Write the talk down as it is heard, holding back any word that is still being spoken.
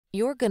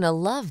You're gonna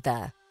love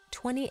the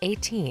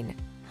 2018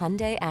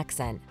 Hyundai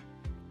Accent.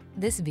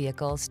 This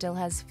vehicle still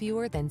has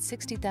fewer than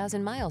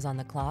 60,000 miles on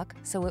the clock,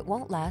 so it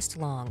won't last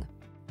long.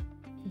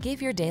 Give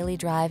your daily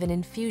drive an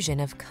infusion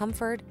of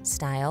comfort,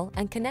 style,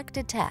 and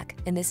connected tech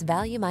in this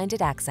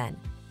value-minded Accent.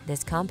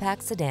 This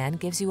compact sedan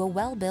gives you a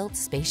well-built,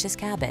 spacious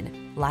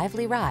cabin,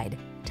 lively ride,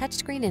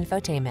 touchscreen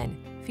infotainment,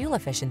 fuel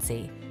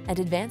efficiency, and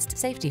advanced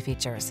safety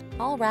features,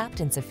 all wrapped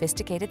in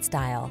sophisticated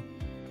style.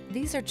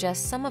 These are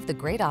just some of the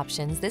great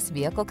options this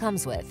vehicle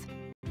comes with: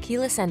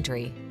 keyless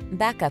entry,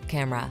 backup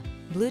camera,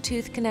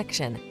 Bluetooth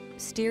connection,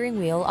 steering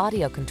wheel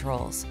audio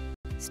controls,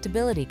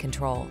 stability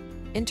control,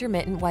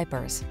 intermittent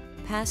wipers,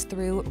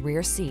 pass-through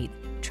rear seat,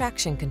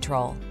 traction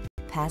control,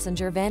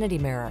 passenger vanity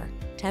mirror,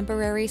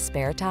 temporary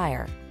spare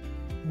tire.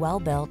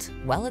 Well-built,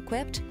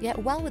 well-equipped, yet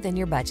well within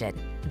your budget.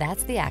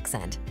 That's the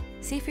Accent.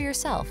 See for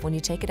yourself when you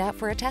take it out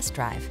for a test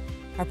drive.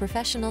 Our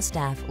professional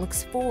staff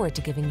looks forward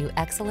to giving you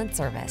excellent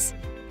service.